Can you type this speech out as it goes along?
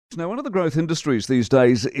Now, one of the growth industries these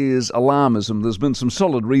days is alarmism. There's been some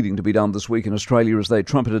solid reading to be done this week in Australia as they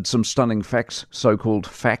trumpeted some stunning facts, so-called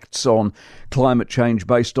facts, on climate change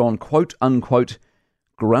based on quote-unquote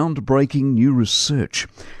groundbreaking new research.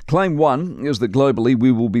 Claim one is that globally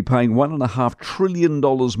we will be paying $1.5 trillion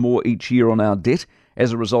more each year on our debt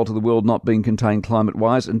as a result of the world not being contained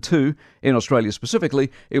climate-wise, and two, in Australia specifically,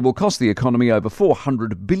 it will cost the economy over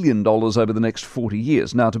 $400 billion over the next 40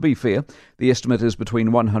 years. Now, to be fair, the estimate is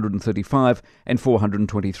between 135 and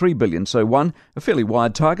 423 billion. So one, a fairly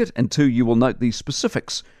wide target, and two, you will note the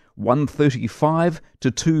specifics, 135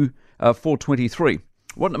 to 423.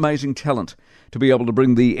 What an amazing talent to be able to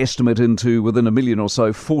bring the estimate into within a million or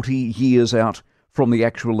so, 40 years out from the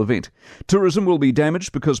actual event. Tourism will be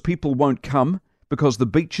damaged because people won't come, because the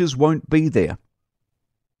beaches won't be there.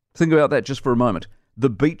 Think about that just for a moment. The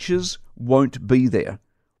beaches won't be there.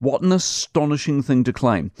 What an astonishing thing to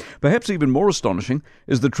claim. Perhaps even more astonishing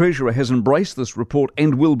is the Treasurer has embraced this report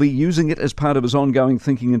and will be using it as part of his ongoing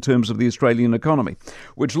thinking in terms of the Australian economy,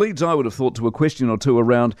 which leads, I would have thought, to a question or two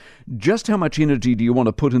around just how much energy do you want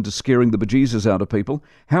to put into scaring the bejesus out of people?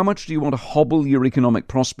 How much do you want to hobble your economic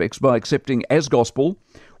prospects by accepting as gospel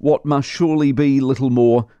what must surely be little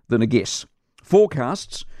more than a guess?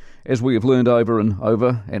 Forecasts, as we have learned over and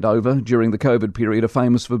over during the COVID period, are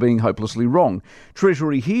famous for being hopelessly wrong.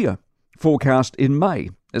 Treasury here forecast in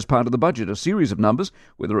May, as part of the budget, a series of numbers,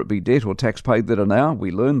 whether it be debt or tax paid, that are now,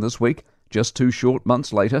 we learned this week, just 2 short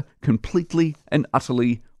months later, completely and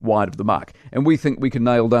utterly wide of the mark. And we think we can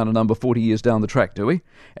nail down a number 40 years down the track, do we?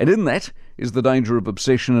 And in that is the danger of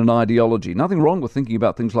obsession and ideology. Nothing wrong with thinking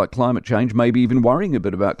about things like climate change, maybe even worrying a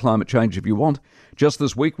bit about climate change if you want. Just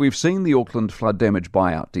this week, we've seen the Auckland flood damage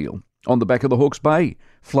buyout deal. On the back of the Hawke's Bay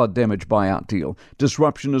flood damage buyout deal.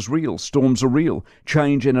 Disruption is real. Storms are real.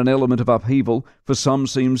 Change and an element of upheaval for some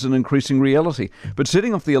seems an increasing reality. But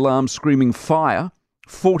setting off the alarm screaming fire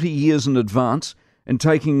 40 years in advance and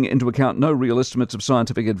taking into account no real estimates of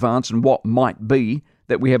scientific advance and what might be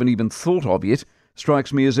that we haven't even thought of yet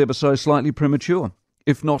strikes me as ever so slightly premature,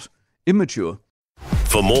 if not immature.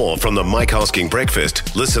 For more from the Mike Hosking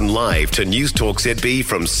Breakfast, listen live to News Talk ZB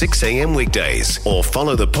from 6 a.m. weekdays or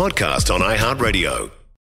follow the podcast on iHeartRadio.